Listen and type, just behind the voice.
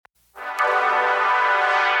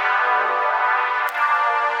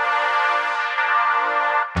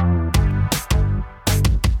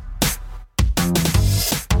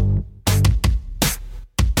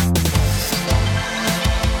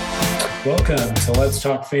Welcome to Let's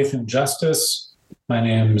Talk Faith and Justice. My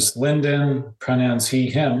name's Lyndon, pronouns he,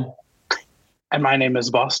 him. And my name is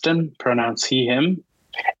Boston, pronouns he, him.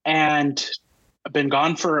 And I've been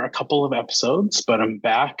gone for a couple of episodes, but I'm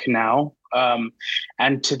back now.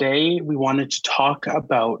 And today we wanted to talk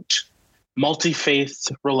about multi-faith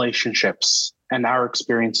relationships and our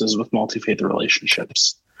experiences with multi-faith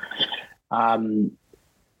relationships.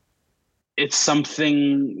 It's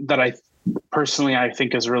something that I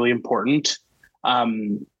think is really important.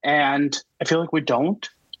 And I feel like we don't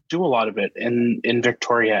do a lot of it in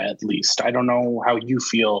Victoria, at least. I don't know how you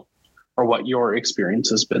feel or what your experience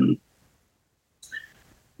has been.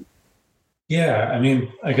 Yeah, I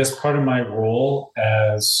mean, I guess part of my role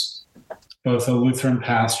as both a Lutheran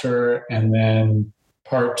pastor and then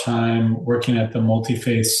part-time working at the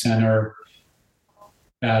Multifaith Center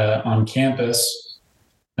on campus,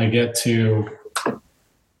 I get to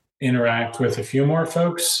interact with a few more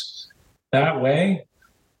folks that way.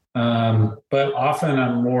 But often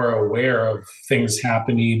I'm more aware of things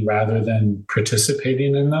happening rather than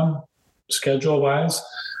participating in them schedule-wise.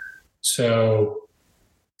 So,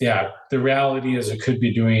 yeah, the reality is it could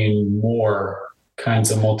be doing more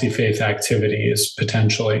kinds of multi-faith activities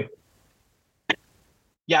potentially.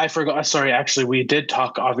 Yeah, I forgot. Sorry, actually, we did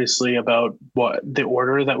talk obviously about what the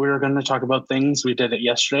order that we were going to talk about things. We did it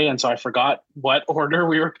yesterday. And so I forgot what order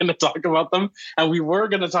we were going to talk about them. And we were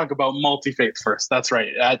going to talk about multi-faith first. That's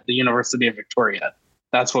right. At the University of Victoria.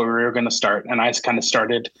 That's what we were going to start. And I kind of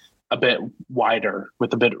started a bit wider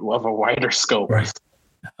with a bit of a wider scope. Right.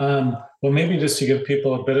 Well, maybe just to give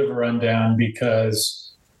people a bit of a rundown,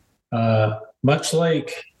 because much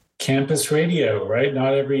like campus radio, right?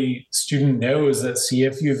 Not every student knows that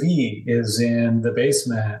CFUV is in the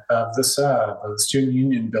basement of the sub of the Student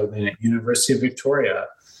Union building at University of Victoria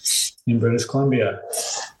in British Columbia.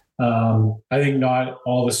 I think not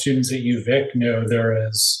all the students at UVic know there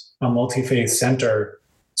is a multi-faith center.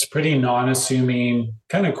 It's a pretty non-assuming,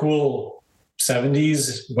 kind of cool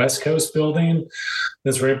 70s West Coast building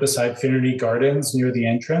that's right beside Finnerty Gardens near the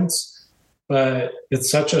entrance. But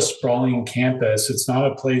it's such a sprawling campus. It's not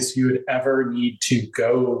a place you would ever need to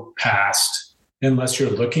go past unless you're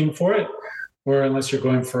looking for it, or unless you're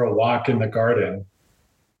going for a walk in the garden,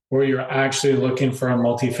 or you're actually looking for a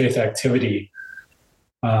multi-faith activity.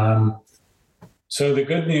 So the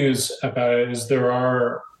good news about it is there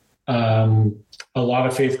are a lot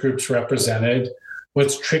of faith groups represented.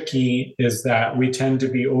 What's tricky is that we tend to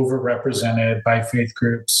be overrepresented by faith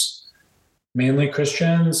groups, mainly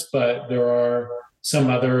Christians, but there are some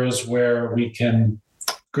others where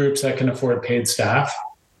groups that can afford paid staff.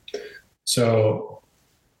 So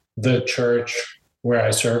the church where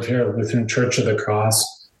I serve here, Lutheran Church of the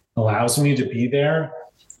Cross, allows me to be there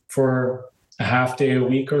for a half day a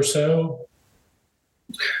week or so.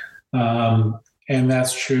 And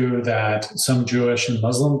that's true that some Jewish and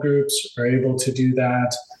Muslim groups are able to do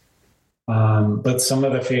that. But some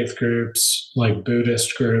of the faith groups, like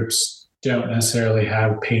Buddhist groups, don't necessarily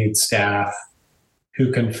have paid staff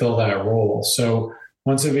who can fill that role. So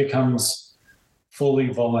once it becomes fully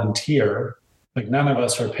volunteer, like none of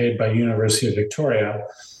us are paid by University of Victoria,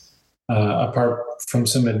 apart from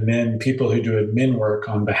some people who do admin work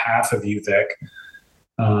on behalf of UVic,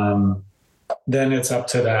 then it's up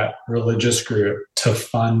to that religious group to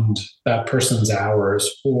fund that person's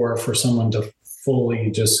hours, or for someone to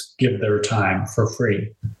fully just give their time for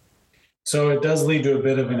free. So it does lead to a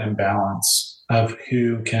bit of an imbalance of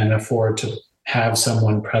who can afford to have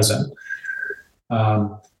someone present.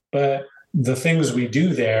 But the things we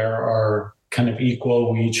do there are kind of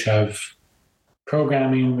equal. We each have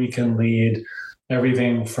programming we can lead,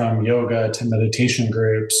 everything from yoga to meditation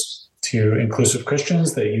groups to Inclusive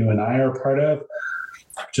Christians that you and I are part of,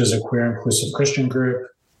 which is a queer inclusive Christian group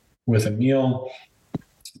with a meal.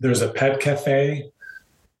 There's a pet cafe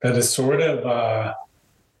that is sort of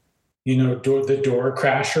the door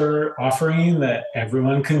crasher offering that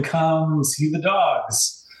everyone can come see the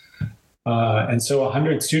dogs. And so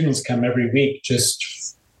 100 students come every week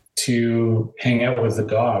just to hang out with the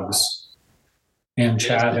dogs and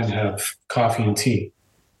chat and have coffee and tea.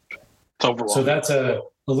 So that's a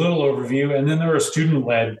little overview. And then there are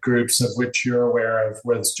student-led groups of which you're aware of,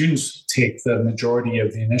 where the students take the majority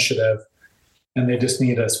of the initiative, and they just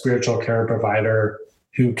need a spiritual care provider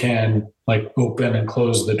who can like open and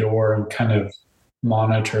close the door and kind of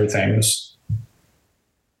monitor things.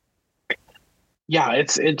 Yeah,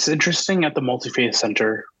 it's interesting at the Multifaith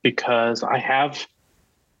Center because I have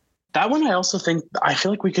that one. I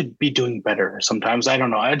feel like we could be doing better sometimes. I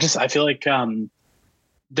don't know. I feel like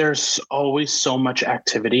there's always so much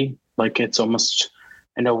activity. Like it's almost,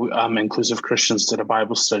 I know Inclusive Christians did a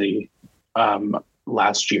Bible study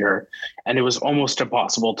last year, and it was almost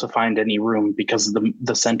impossible to find any room because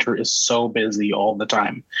the center is so busy all the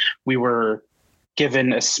time. We were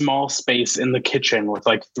given a small space in the kitchen with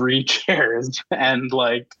like 3 chairs, and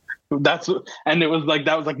like and it was like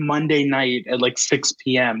that was like Monday night at like 6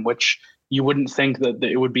 p.m., which you wouldn't think that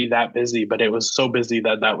it would be that busy, but it was so busy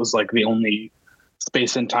that was like the only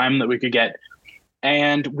space and time that we could get.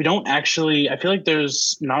 And we don't actually, I feel like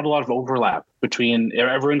there's not a lot of overlap between,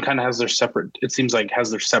 everyone kind of has their separate, it seems like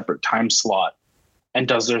has their separate time slot and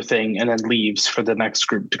does their thing and then leaves for the next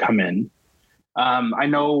group to come in. I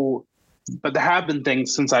know, but there have been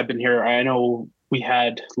things since I've been here. I know we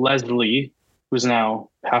had Leslie, who's now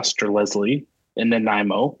Pastor Leslie in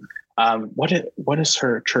Nanaimo. What is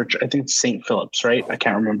her church? I think it's St. Philip's, right? I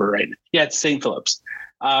can't remember right now. Yeah, it's St. Philip's.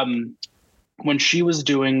 When she was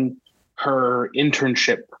doing her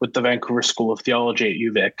internship with the Vancouver School of Theology at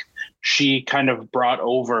UVic, she kind of brought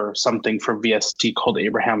over something from VST called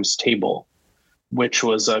Abraham's Table, which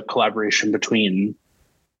was a collaboration between,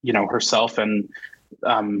 herself and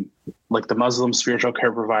like the Muslim spiritual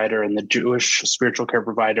care provider and the Jewish spiritual care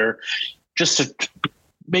provider, just to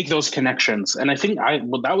make those connections. And I think I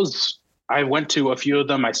went to a few of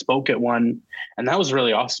them. I spoke at one, and that was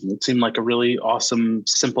really awesome. It seemed like a really awesome,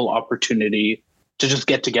 simple opportunity to just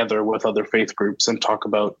get together with other faith groups and talk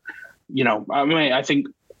about, I think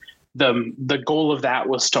the goal of that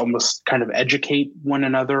was to almost kind of educate one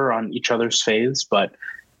another on each other's faiths, but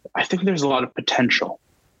I think there's a lot of potential.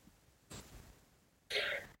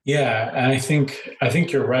 Yeah, and I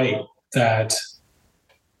think you're right that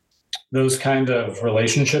those kind of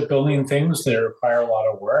relationship building things, they require a lot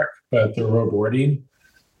of work, but they're rewarding.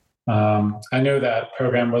 I know that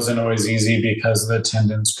program wasn't always easy because the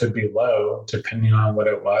attendance could be low depending on what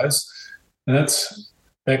it was. And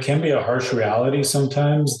that can be a harsh reality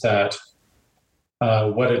sometimes, that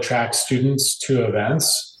what attracts students to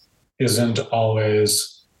events isn't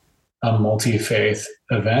always a multi-faith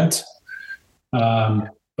event.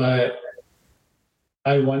 But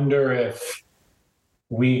I wonder if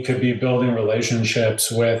we could be building relationships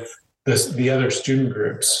with the other student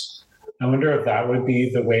groups. I wonder if that would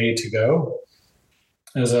be the way to go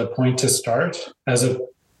as a point to start,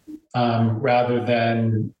 rather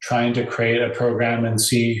than trying to create a program and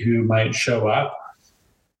see who might show up.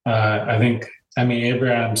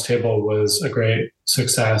 Abraham's Table was a great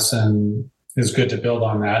success and is good to build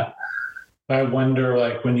on that. But I wonder,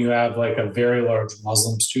 like, when you have like a very large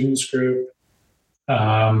Muslim students group,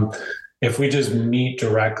 if we just meet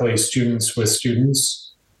directly students with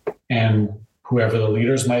students and whoever the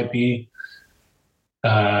leaders might be,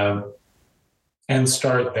 and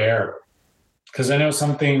start there. Because I know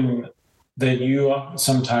something that you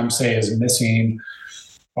sometimes say is missing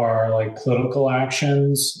are like political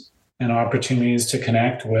actions and opportunities to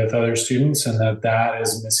connect with other students, and that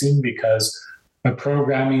is missing because a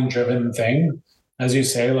programming driven thing, as you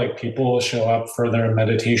say, like people will show up for their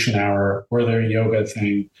meditation hour or their yoga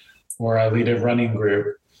thing or a lead a running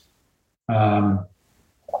group.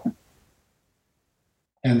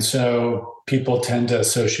 And so people tend to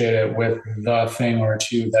associate it with the thing or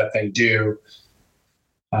two that they do,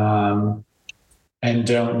 and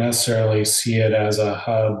don't necessarily see it as a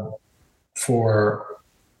hub for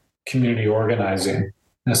community organizing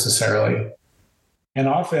necessarily. And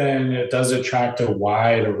often it does attract a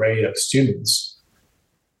wide array of students.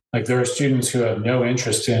 Like there are students who have no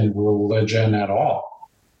interest in religion at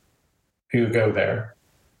all who go there,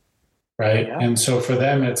 right? Yeah. And so for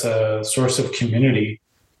them, it's a source of community.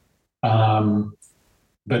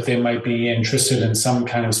 But they might be interested in some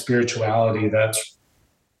kind of spirituality that's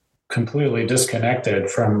completely disconnected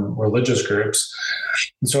from religious groups.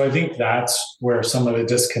 And so I think that's where some of the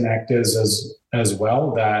disconnect is as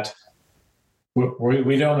well, that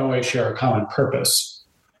we don't always share a common purpose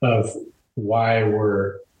of why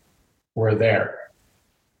we're there.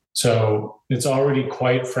 So it's already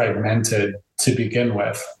quite fragmented to begin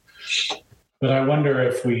with. But I wonder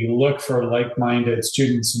if we look for like-minded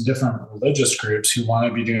students in different religious groups who want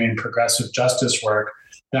to be doing progressive justice work,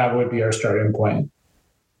 that would be our starting point.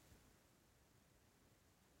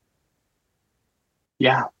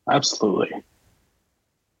 Yeah, absolutely.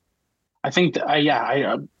 I think that,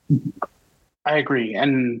 I agree.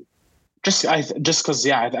 And I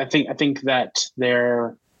think that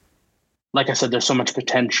there, like I said, there's so much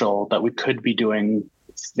potential that we could be doing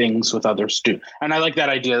things with other students. And I like that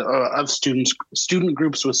idea of student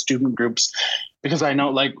groups with student groups, because I know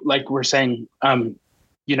like we're saying,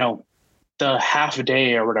 the half a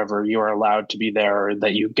day or whatever you are allowed to be there, or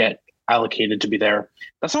that you get allocated to be there,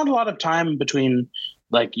 that's not a lot of time between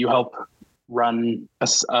like you help run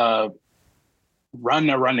run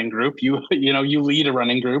a running group. You lead a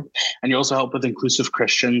running group, and you also help with inclusive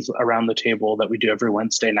Christians around the table that we do every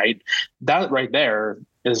Wednesday night. That right there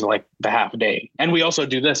is like the half day. And we also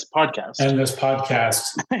do this podcast. And this podcast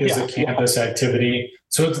is a campus activity.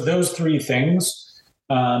 So it's those three things.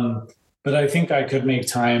 But I think I could make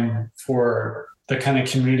time for the kind of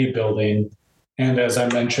community building. And as I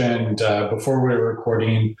mentioned before we were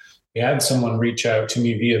recording, we had someone reach out to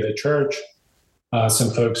me via the church,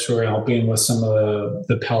 some folks who are helping with some of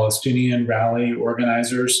the Palestinian rally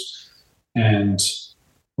organizers, and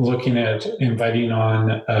looking at inviting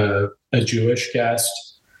on a Jewish guest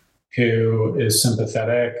who is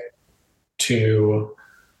sympathetic to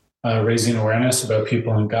raising awareness about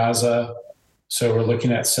people in Gaza. So we're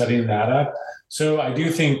looking at setting that up. So I do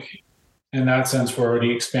think in that sense, we're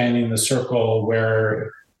already expanding the circle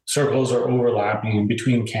where circles are overlapping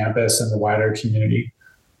between campus and the wider community.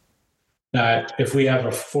 That if we have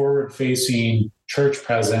a forward-facing church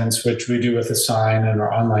presence, which we do with a sign and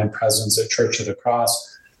our online presence at Church of the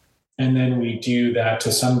Cross, and then we do that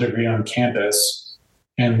to some degree on campus,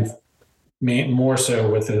 and more so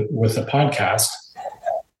with a podcast,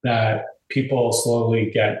 that people slowly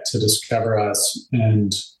get to discover us,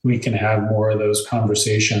 and we can have more of those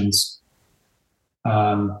conversations.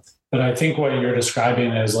 But I think what you're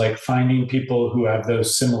describing is like finding people who have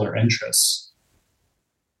those similar interests,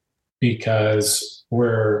 because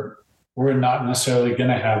we're not necessarily going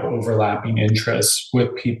to have overlapping interests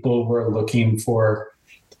with people who are looking for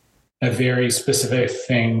a very specific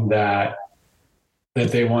thing that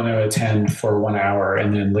they want to attend for 1 hour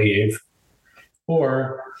and then leave.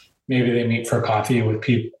 Or maybe they meet for coffee with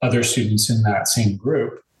other students in that same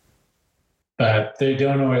group, but they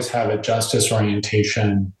don't always have a justice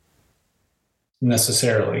orientation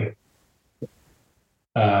necessarily,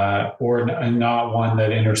 or not one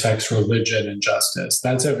that intersects religion and justice.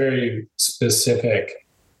 That's a very specific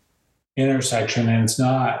intersection, and it's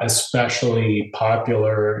not especially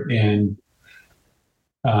popular in,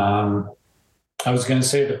 I was going to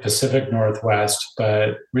say the Pacific Northwest,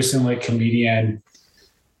 but recently a comedian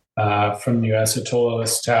from the US had told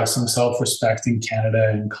us to have some self-respect in Canada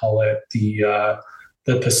and call it the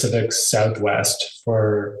Pacific Southwest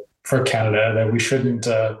for Canada, that we shouldn't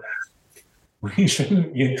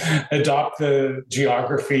adopt the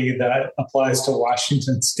geography that applies to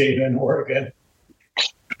Washington State and Oregon.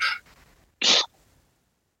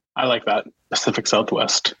 I like that. Pacific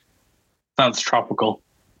Southwest. Sounds tropical.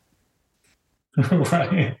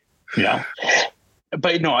 Right. Yeah.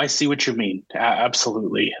 But no, I see what you mean.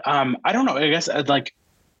 Absolutely. I don't know. I guess like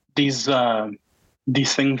these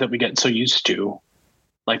things that we get so used to,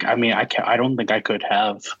 like, I mean, I don't think I could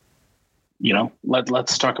have,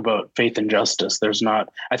 let's talk about faith and justice. There's not,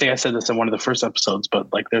 I think I said this in one of the first episodes,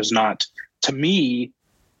 but like, there's not, to me,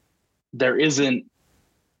 there isn't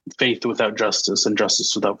faith without justice and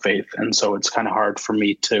justice without faith. And so it's kind of hard for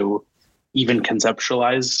me to even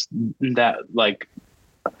conceptualize that, like,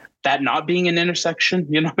 that not being an intersection,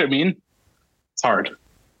 you know what I mean? It's hard.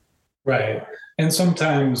 Right. And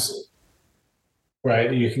sometimes, right,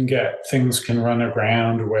 things can run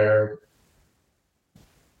aground where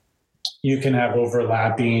you can have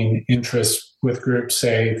overlapping interests with groups,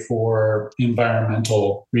 say, for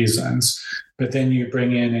environmental reasons, but then you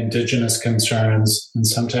bring in Indigenous concerns, and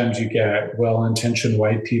sometimes you get well-intentioned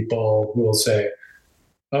white people who will say,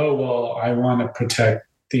 oh, well, I want to protect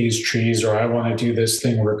these trees, or I want to do this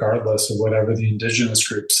thing regardless of whatever the Indigenous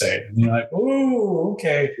groups say. And you're like, oh,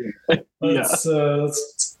 okay,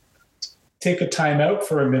 let's take a time out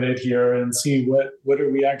for a minute here and see what are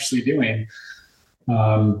we actually doing.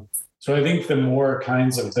 So I think the more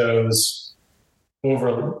kinds of those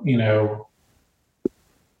for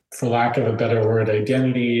lack of a better word,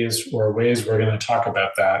 identities or ways we're going to talk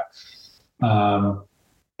about that,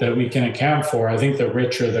 that we can account for, I think the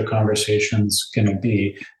richer the conversation's going to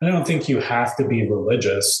be. And I don't think you have to be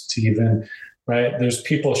religious to even, right? There's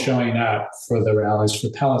people showing up for the rallies for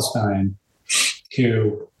Palestine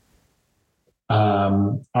who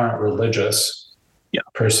aren't religious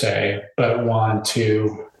per se, but want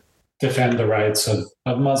to defend the rights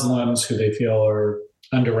of Muslims who they feel are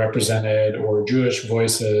underrepresented, or Jewish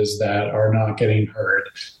voices that are not getting heard.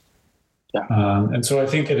 Yeah. And so I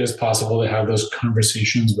think it is possible to have those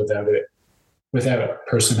conversations without a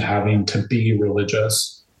person having to be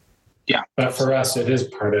religious. Yeah. But for us, it is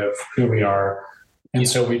part of who we are. And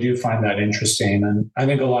so we do find that interesting. And I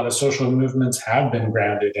think a lot of social movements have been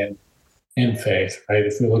grounded in faith, right?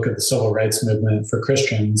 If we look at the civil rights movement for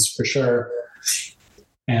Christians, for sure,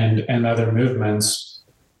 and other movements,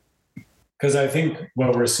 because I think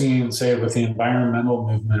what we're seeing, say, with the environmental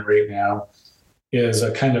movement right now, is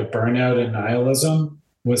a kind of burnout and nihilism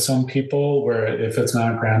with some people, where if it's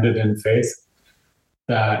not grounded in faith,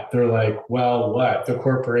 that they're like, well, what? The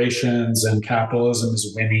corporations and capitalism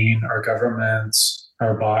is winning, our governments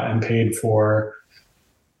are bought and paid for.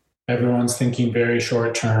 Everyone's thinking very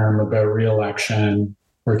short term about re-election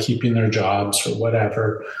or keeping their jobs or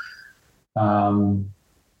whatever.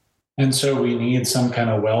 And so we need some kind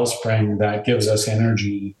of wellspring that gives us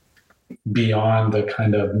energy beyond the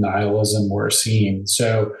kind of nihilism we're seeing.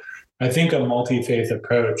 So I think a multi-faith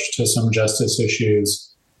approach to some justice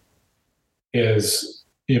issues is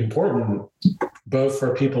important, both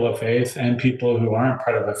for people of faith and people who aren't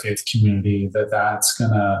part of a faith community, that's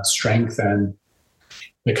going to strengthen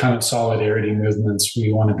the kind of solidarity movements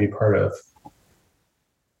we want to be part of.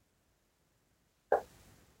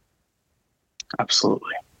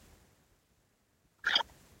 Absolutely.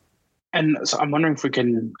 And so I'm wondering if we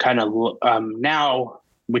can kind of now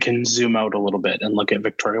we can zoom out a little bit and look at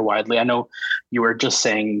Victoria widely. I know you were just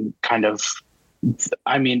saying kind of,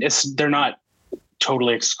 I mean, they're not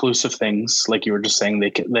totally exclusive things. Like you were just saying,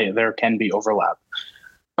 there can be overlap.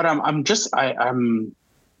 But I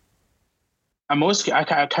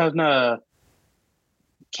kind of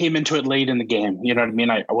came into it late in the game. You know what I mean?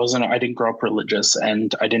 I didn't grow up religious,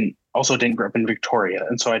 and I didn't grow up in Victoria.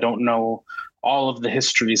 And so I don't know all of the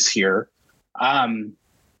histories here.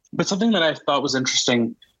 But something that I thought was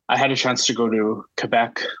interesting, I had a chance to go to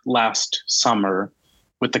Quebec last summer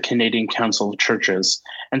with the Canadian Council of Churches.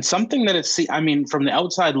 And something that from the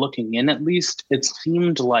outside looking in, at least, it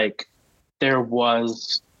seemed like there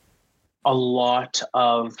was a lot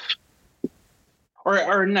of,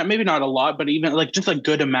 or not, maybe not a lot, but even like just a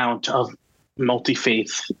good amount of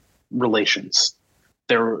multi-faith relations.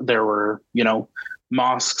 There were,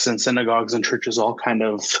 mosques and synagogues and churches all kind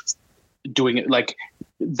of doing it. Like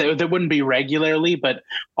they wouldn't be regularly, but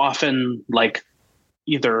often like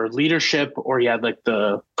either leadership or like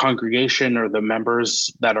the congregation or the members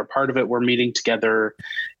that are part of it were meeting together,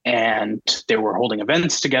 and they were holding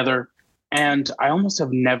events together. And I don't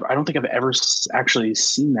think I've ever actually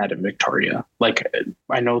seen that in Victoria. Like,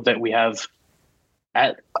 I know that we have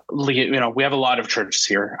we have a lot of churches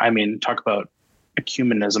here. I mean, talk about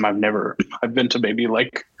ecumenism. I've been to maybe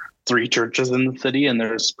like 3 churches in the city, and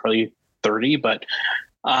there's probably 30, but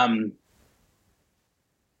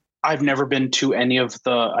I've never been to any of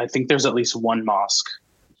I think there's at least one mosque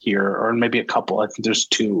here, or maybe a couple. I think there's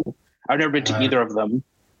 2. I've never been to either of them.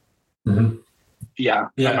 Mm-hmm. Yeah.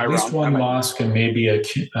 At least one mosque and maybe a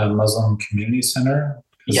Muslim community center.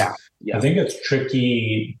 Yeah. I think it's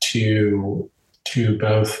tricky to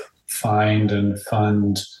both find and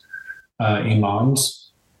fund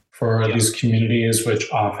imams for these communities,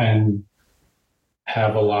 which often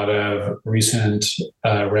have a lot of recent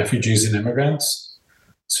refugees and immigrants.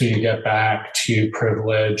 So you get back to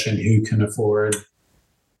privilege and who can afford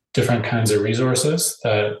different kinds of resources.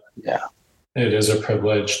 It is a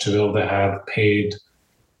privilege to be able to have paid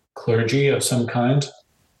clergy of some kind.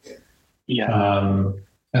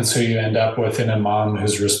 And so you end up with an imam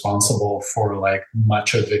who's responsible for like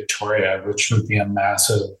much of Victoria, which would be a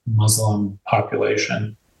massive Muslim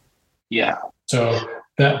population. Yeah. So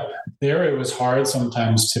it was hard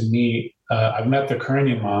sometimes to meet. I've met the current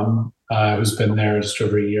imam who's been there just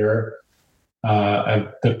over a year.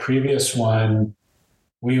 The previous one,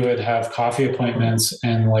 we would have coffee appointments,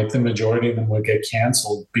 and like the majority of them would get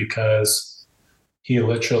canceled because he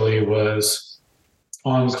literally was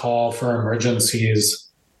on call for emergencies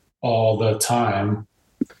all the time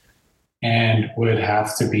and would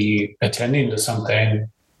have to be attending to something.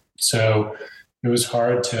 So it was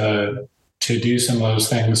hard to do some of those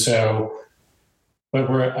things. So, but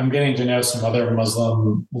I'm getting to know some other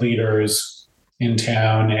Muslim leaders in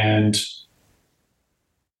town, and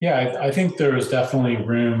I think there is definitely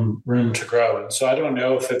room to grow. And so I don't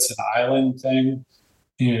know if it's an island thing.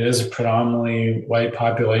 It is a predominantly white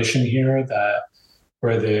population here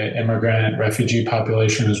where the immigrant refugee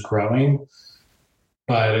population is growing,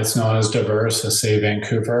 but it's not as diverse as, say,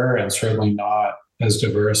 Vancouver, and certainly not as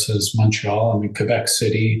diverse as Montreal. I mean, Quebec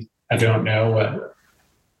City, I don't know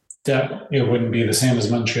it wouldn't be the same as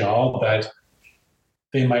Montreal, but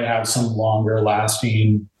they might have some longer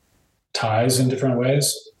lasting ties in different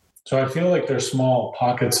ways. So I feel like there's small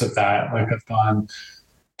pockets of that. Like I've gone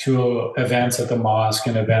to events at the mosque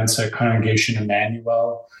and events at Congregation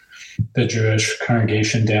Emmanuel, the Jewish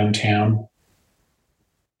congregation downtown.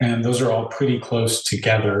 And those are all pretty close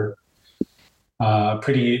together,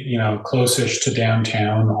 pretty, close-ish to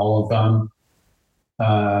downtown, all of them.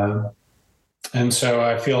 And so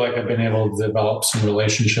I feel like I've been able to develop some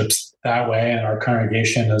relationships that way. And our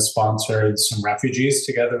congregation has sponsored some refugees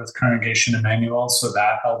together with Congregation Emmanuel. So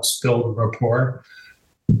that helps build rapport,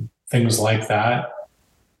 things like that.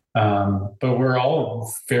 But we're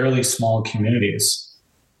all fairly small communities.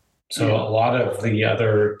 So a lot of the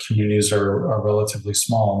other communities are relatively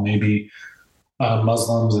small. Maybe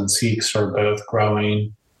Muslims and Sikhs are both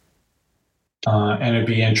growing. And it'd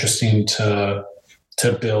be interesting to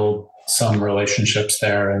build some relationships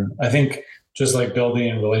there. And I think just like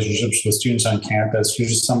building relationships with students on campus, is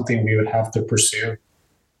just something we would have to pursue.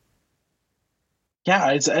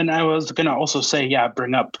 Yeah, and I was going to also say,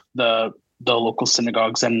 bring up the local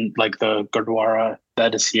synagogues and like the Gurdwara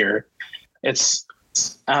that is here. It's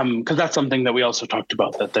because that's something that we also talked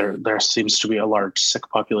about, that there seems to be a large Sikh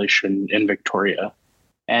population in Victoria.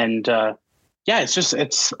 And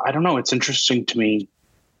it's I don't know, it's interesting to me.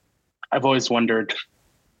 I've always wondered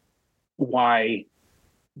why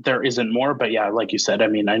there isn't more, but like you said, I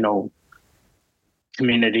mean, I know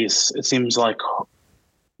communities, it seems like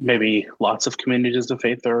maybe lots of communities of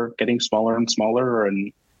faith are getting smaller and smaller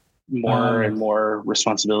and more and more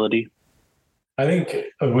responsibility. I think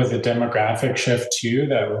with the demographic shift too,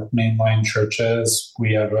 that with mainline churches,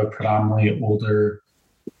 we have a predominantly older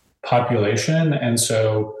population. And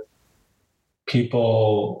so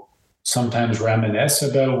people sometimes reminisce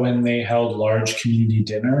about when they held large community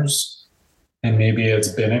dinners. And maybe it's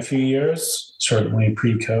been a few years, certainly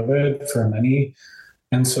pre-COVID for many.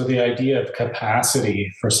 And so the idea of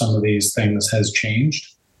capacity for some of these things has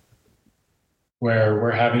changed, where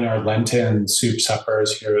we're having our Lenten soup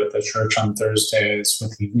suppers here at the church on Thursdays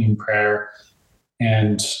with evening prayer.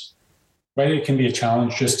 And right, it can be a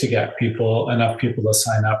challenge just to get enough people to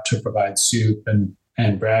sign up to provide soup and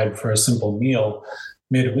bread for a simple meal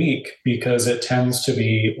midweek, because it tends to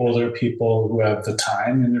be older people who have the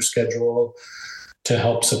time in their schedule to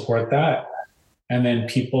help support that. And then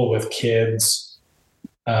people with kids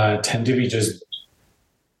tend to be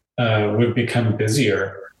would become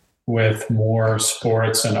busier with more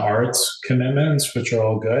sports and arts commitments, which are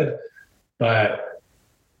all good. But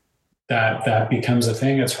that becomes a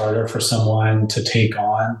thing. It's harder for someone to take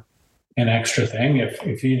on an extra thing.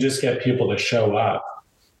 If you just get people to show up,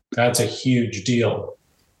 that's a huge deal.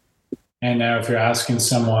 And now if you're asking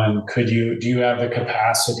someone, do you have the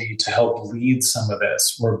capacity to help lead some of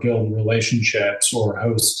this, or build relationships, or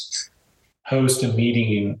host a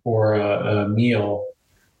meeting or a meal?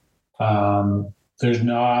 There's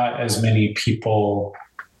not as many people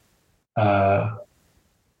ready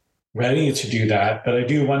to do that. But I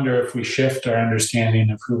do wonder if we shift our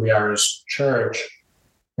understanding of who we are as church,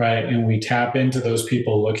 right, and we tap into those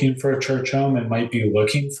people looking for a church home and might be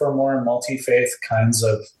looking for more multi-faith kinds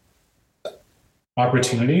of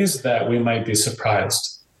opportunities, that we might be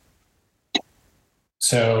surprised.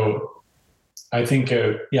 So I think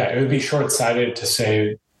it would be short-sighted to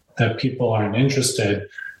say that people aren't interested,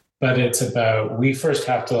 but it's about, we first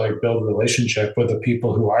have to build a relationship with the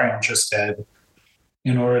people who are interested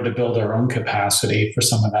in order to build our own capacity for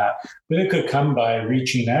some of that. But it could come by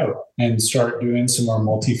reaching out and start doing some more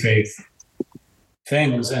multi-faith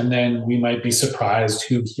things. And then we might be surprised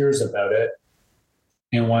who hears about it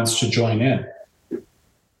and wants to join in.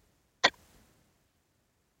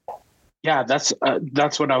 Yeah, that's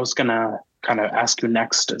what I was gonna kind of ask you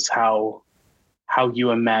next, is how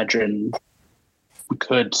you imagine we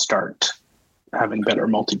could start having better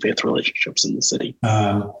multi-faith relationships in the city.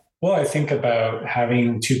 Well, I think about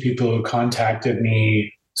having two people who contacted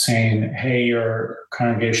me saying, hey, your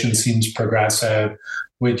congregation seems progressive.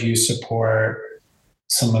 Would you support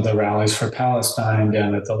some of the rallies for Palestine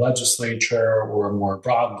down at the legislature, or more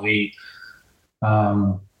broadly?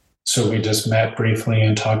 So we just met briefly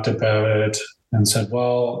and talked about it and said,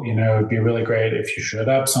 well, it'd be really great if you showed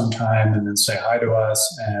up sometime and then say hi to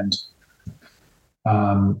us, and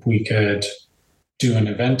we could do an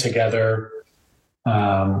event together.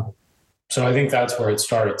 So I think that's where it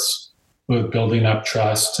starts, with building up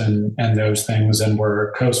trust and those things. And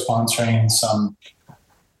we're co-sponsoring some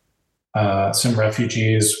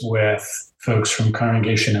refugees with folks from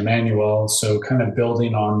Congregation Emmanuel. So kind of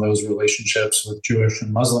building on those relationships with Jewish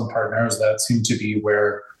and Muslim partners, that seem to be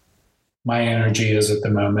where my energy is at the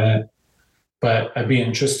moment. But I'd be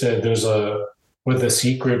interested, what the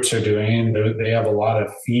Sikh groups are doing, they have a lot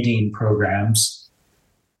of feeding programs.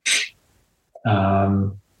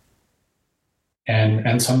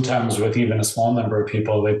 And sometimes with even a small number of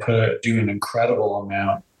people, they do an incredible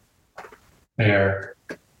amount there.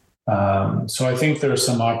 So I think there's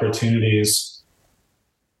some opportunities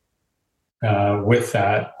with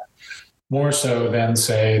that, more so than,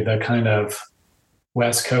 say, the kind of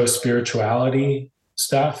West Coast spirituality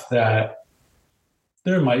stuff that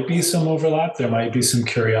there might be some overlap. There might be some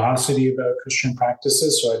curiosity about Christian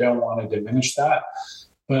practices. So I don't want to diminish that.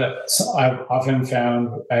 But I've often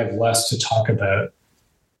found I have less to talk about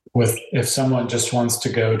with if someone just wants to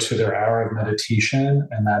go to their hour of meditation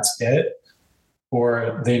and that's it.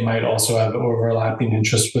 Or they might also have overlapping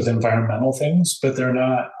interests with environmental things, but they're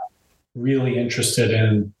not really interested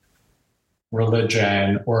in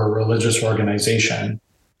religion or a religious organization.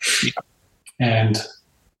 And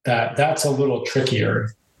that's a little trickier.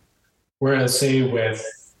 Whereas, say, with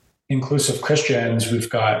inclusive Christians, we've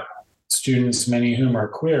got students, many of whom are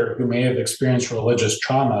queer, who may have experienced religious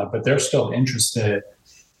trauma, but they're still interested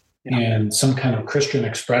in some kind of Christian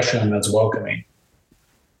expression that's welcoming.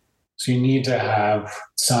 So you need to have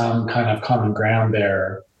some kind of common ground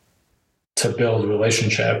there to build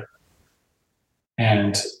relationship.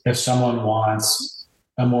 And if someone wants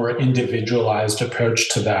a more individualized approach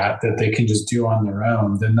to that they can just do on their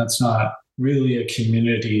own, then that's not really a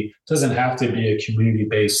community. It doesn't have to be a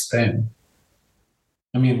community-based thing.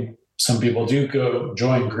 I mean, some people do go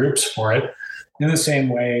join groups for it. In the same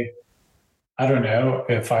way, I don't know,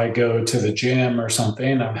 if I go to the gym or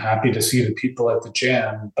something, I'm happy to see the people at the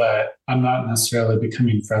gym, but I'm not necessarily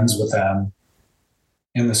becoming friends with them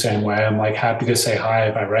in the same way. I'm like happy to say hi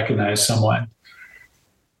if I recognize someone.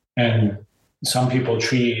 And some people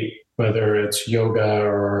treat whether it's yoga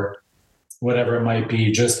or whatever it might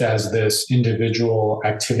be just as this individual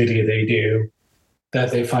activity they do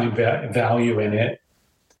that they find value in it.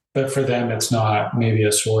 But for them, it's not maybe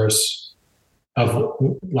a source of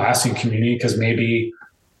lasting community because maybe,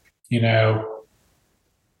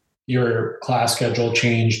 your class schedule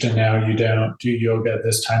changed and now you don't do yoga at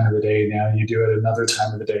this time of the day. Now you do it another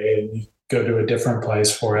time of the day and you go to a different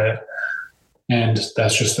place for it. And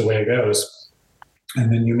that's just the way it goes.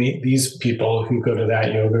 And then you meet these people who go to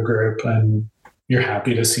that yoga group and you're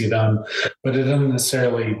happy to see them, but it doesn't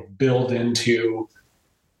necessarily build into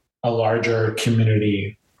a larger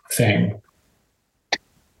community thing.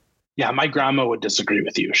 Yeah, my grandma would disagree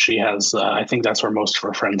with you. She has, I think that's where most of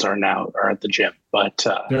her friends are now, are at the gym. But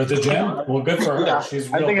they're at the gym? Well, good for her. Yeah, she's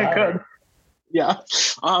real I think power. I could. Yeah.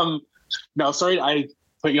 No, sorry, I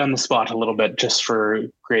put you on the spot a little bit just for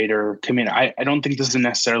greater community. I don't think this is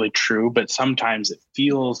necessarily true, but sometimes it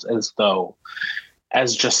feels as though,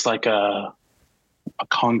 as just like a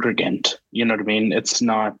congregant, you know what I mean? It's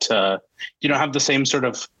not, you don't have the same sort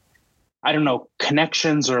of, I don't know,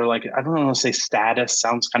 connections or like, I don't want to say status,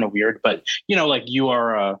 sounds kind of weird, but like you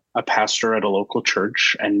are a pastor at a local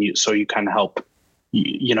church and so you kind of help,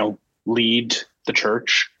 lead the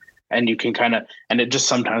church and you can kind of, and it just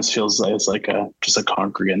sometimes feels like it's like just a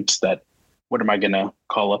congregant that, what am I going to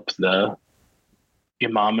call up the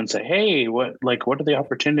imam and say, hey, what are the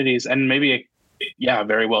opportunities? And maybe, yeah,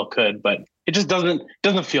 very well could, but it just doesn't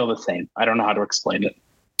feel the same. I don't know how to explain it.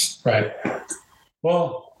 Right.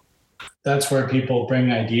 Well, that's where people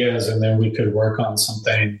bring ideas and then we could work on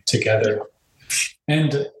something together.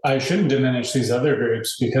 And I shouldn't diminish these other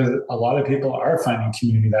groups because a lot of people are finding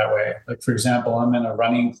community that way. Like, for example, I'm in a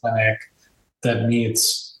running clinic that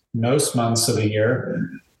meets most months of the year.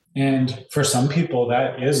 And for some people,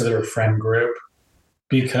 that is their friend group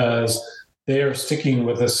because they are sticking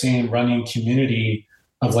with the same running community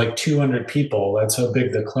of like 200 people. That's how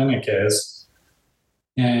big the clinic is.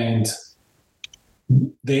 And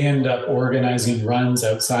they end up organizing runs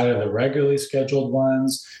outside of the regularly scheduled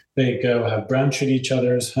ones. They go have brunch at each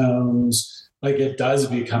other's homes. Like it does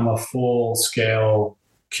become a full scale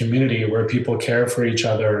community where people care for each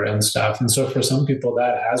other and stuff. And so for some people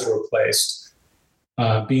that has replaced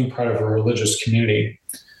being part of a religious community.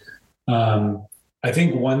 I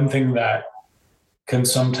think one thing that can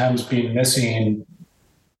sometimes be missing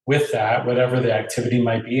with that, whatever the activity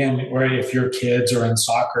might be, and where if your kids are in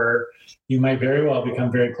soccer, you might very well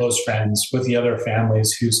become very close friends with the other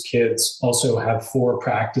families whose kids also have 4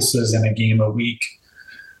 practices in a game a week.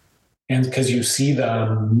 And because you see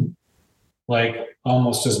them like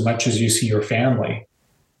almost as much as you see your family,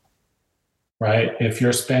 right? If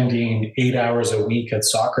you're spending 8 hours a week at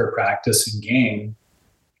soccer practice and game,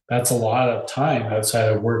 that's a lot of time outside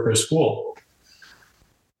of work or school.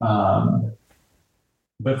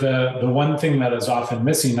 But the one thing that is often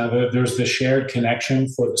missing, there's the shared connection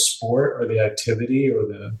for the sport or the activity or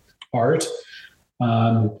the art,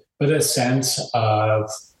 but a sense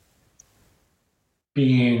of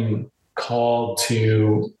being called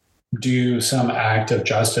to do some act of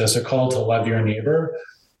justice, a call to love your neighbor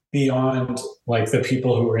beyond like the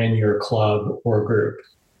people who are in your club or group.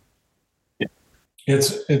 Yeah.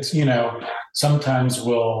 It's sometimes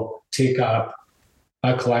we'll take up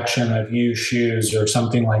a collection of used shoes or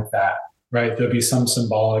something like that, right? There'll be some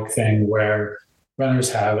symbolic thing where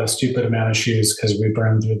runners have a stupid amount of shoes because we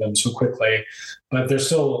burn through them so quickly, but they're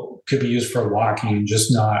still could be used for walking,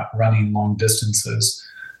 just not running long distances.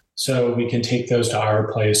 So we can take those to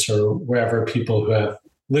our place or wherever people who have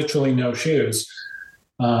literally no shoes.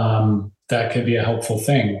 That could be a helpful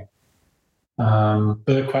thing. But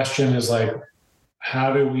the question is like,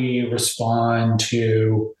 how do we respond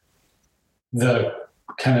to the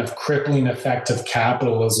kind of crippling effect of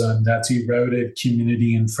capitalism that's eroded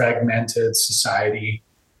community and fragmented society?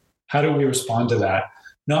 How do we respond to that?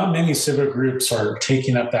 Not many civic groups are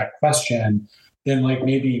taking up that question. Then like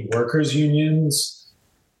maybe workers' unions,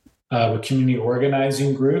 with community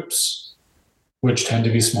organizing groups, which tend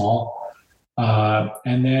to be small.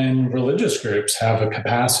 And then religious groups have a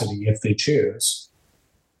capacity if they choose.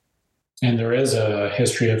 And there is a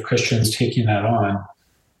history of Christians taking that on.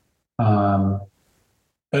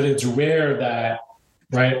 But it's rare that,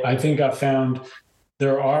 right? I think I've found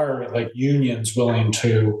there are like unions willing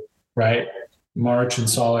to, right, march in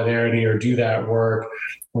solidarity or do that work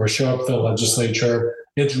or show up at the legislature.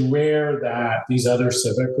 It's rare that these other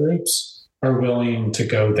civic groups are willing to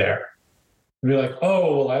go there. Be like,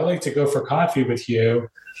 oh, well, I like to go for coffee with you.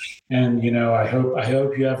 And, I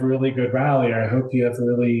hope you have a really good rally. Or I hope you have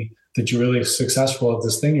that you're really successful at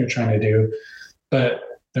this thing you're trying to do. But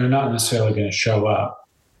they're not necessarily going to show up.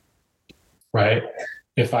 Right.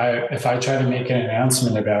 If I try to make an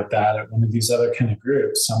announcement about that at one of these other kind of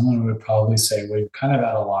groups, someone would probably say, well, you're kind of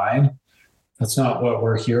out of line. That's not what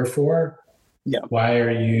we're here for. Yeah. Why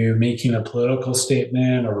are you making a political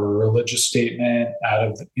statement or a religious statement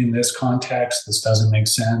in this context? This doesn't make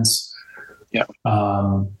sense. Yeah.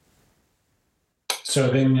 So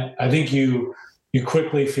then I think you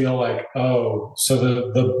quickly feel like, oh,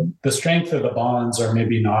 so the strength of the bonds are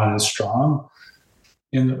maybe not as strong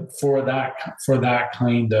for that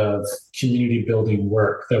kind of community building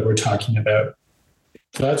work that we're talking about.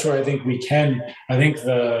 So that's where I think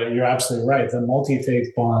you're absolutely right. The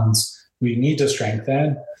multi-faith bonds we need to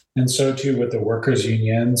strengthen, and so too with the workers'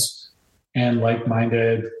 unions and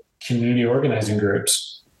like-minded community organizing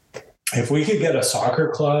groups. If we could get a soccer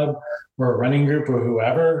club or a running group or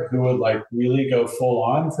whoever who would like really go full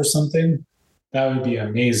on for something, that would be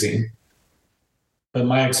amazing. But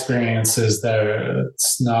my experience is that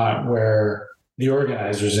it's not where the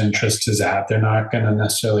organizer's interest is at. They're not going to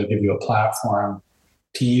necessarily give you a platform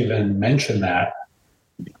to even mention that.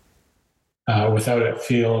 Without it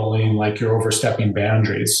feeling like you're overstepping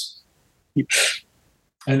boundaries.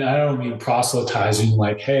 And I don't mean proselytizing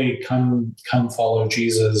like, hey, come follow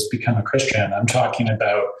Jesus, become a Christian. I'm talking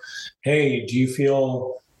about, hey, do you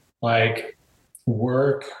feel like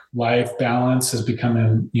work-life balance is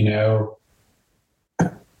becoming,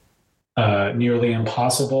 nearly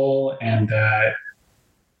impossible, and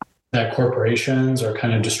that corporations are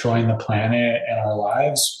kind of destroying the planet and our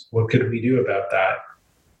lives? What could we do about that?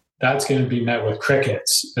 That's going to be met with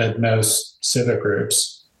crickets at most civic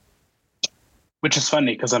groups. Which is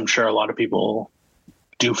funny because I'm sure a lot of people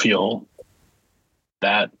do feel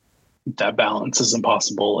that balance is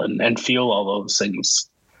impossible and feel all those things.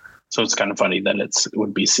 So it's kind of funny that it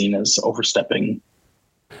would be seen as overstepping.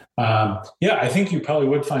 I think you probably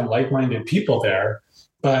would find like-minded people there,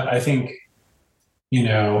 but I think,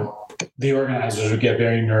 the organizers would get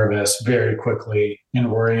very nervous very quickly and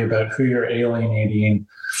worry about who you're alienating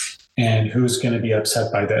and who's going to be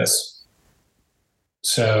upset by this.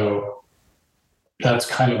 So that's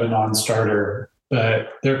kind of a non-starter,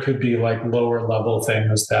 but there could be like lower level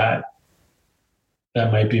things that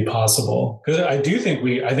might be possible. Because I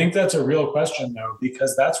think that's a real question though,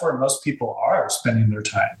 because that's where most people are spending their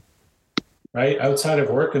time, right? Outside of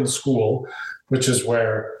work and school, which is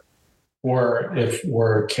or if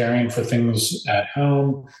we're caring for things at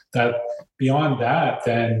home, that beyond that,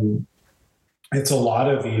 then it's a lot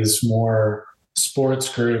of these more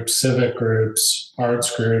sports groups, civic groups,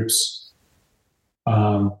 arts groups.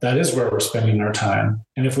 That is where we're spending our time.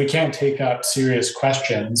 And if we can't take up serious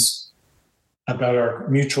questions about our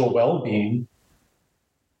mutual well-being,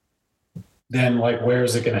 then like, where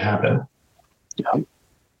is it going to happen? Yeah,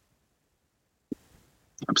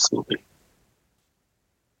 absolutely.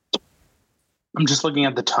 I'm just looking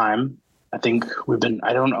at the time. I think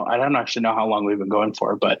I don't actually know how long we've been going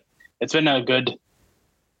for, but it's been a good,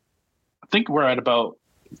 I think we're at about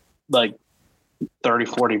like 30,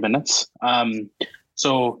 40 minutes.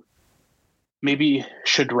 So maybe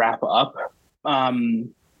should wrap up. I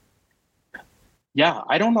don't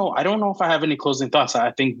know. I don't know if I have any closing thoughts.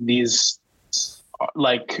 I think these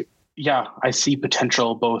I see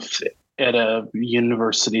potential both at a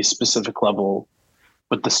university specific level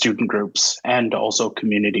with the student groups and also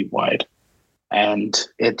community wide. And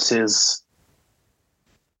it is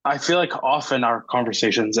I feel like often our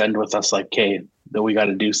conversations end with us like, "Okay, that we got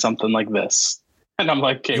to do something like this," and I'm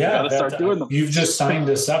like, "Okay, we got to start doing them." You've just signed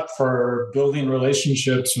us up for building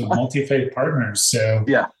relationships with multi-faith partners, so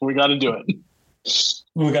yeah, we got to do it.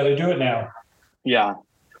 We got to do it now. Yeah,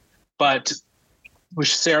 but we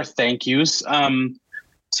should say our thank yous.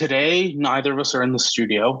 Today, neither of us are in the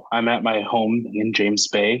studio. I'm at my home in James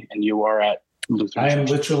Bay, and you are at Lutheran I am Church.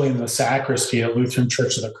 literally in the sacristy at Lutheran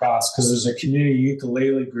Church of the Cross because there's a community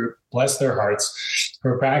ukulele group, bless their hearts, who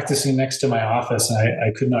are practicing next to my office, and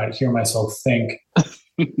I could not hear myself think.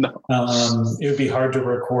 No. It would be hard to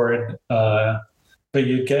record, but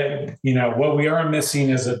you get, what we are missing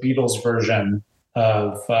is a Beatles version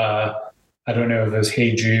of, I don't know if it was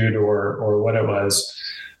Hey Jude or what it was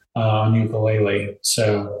on ukulele.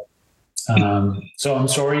 So I'm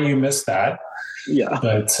sorry you missed that. Yeah.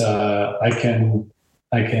 But I can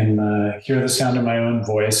hear the sound of my own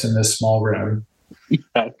voice in this small room.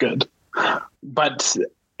 Yeah, good. But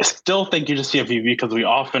still thank you to CFUV because we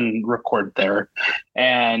often record there,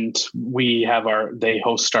 and they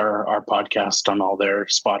host our podcast on all their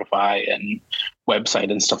Spotify and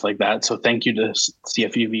website and stuff like that. So thank you to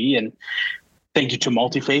CFUV, and thank you to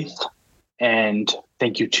Multifaith, and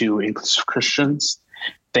thank you to Inclusive Christians.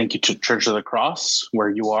 Thank you to Church of the Cross, where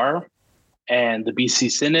you are, and the BC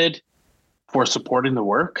Synod for supporting the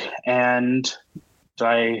work. And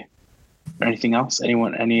anything else?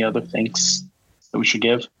 Any other thanks that we should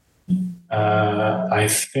give? I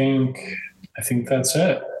think that's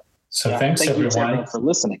it. So thanks everyone for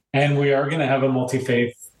listening. And we are going to have a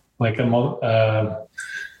multi-faith,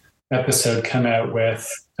 episode come out with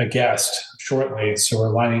a guest shortly. So we're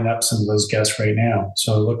lining up some of those guests right now.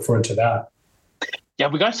 So I look forward to that. Yeah,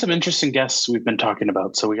 we got some interesting guests we've been talking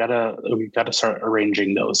about. So we gotta start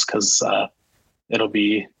arranging those because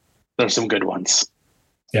there's some good ones.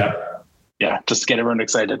 Yeah. Yeah, just to get everyone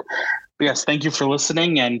excited. But yes, thank you for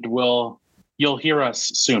listening, and you'll hear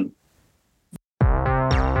us soon.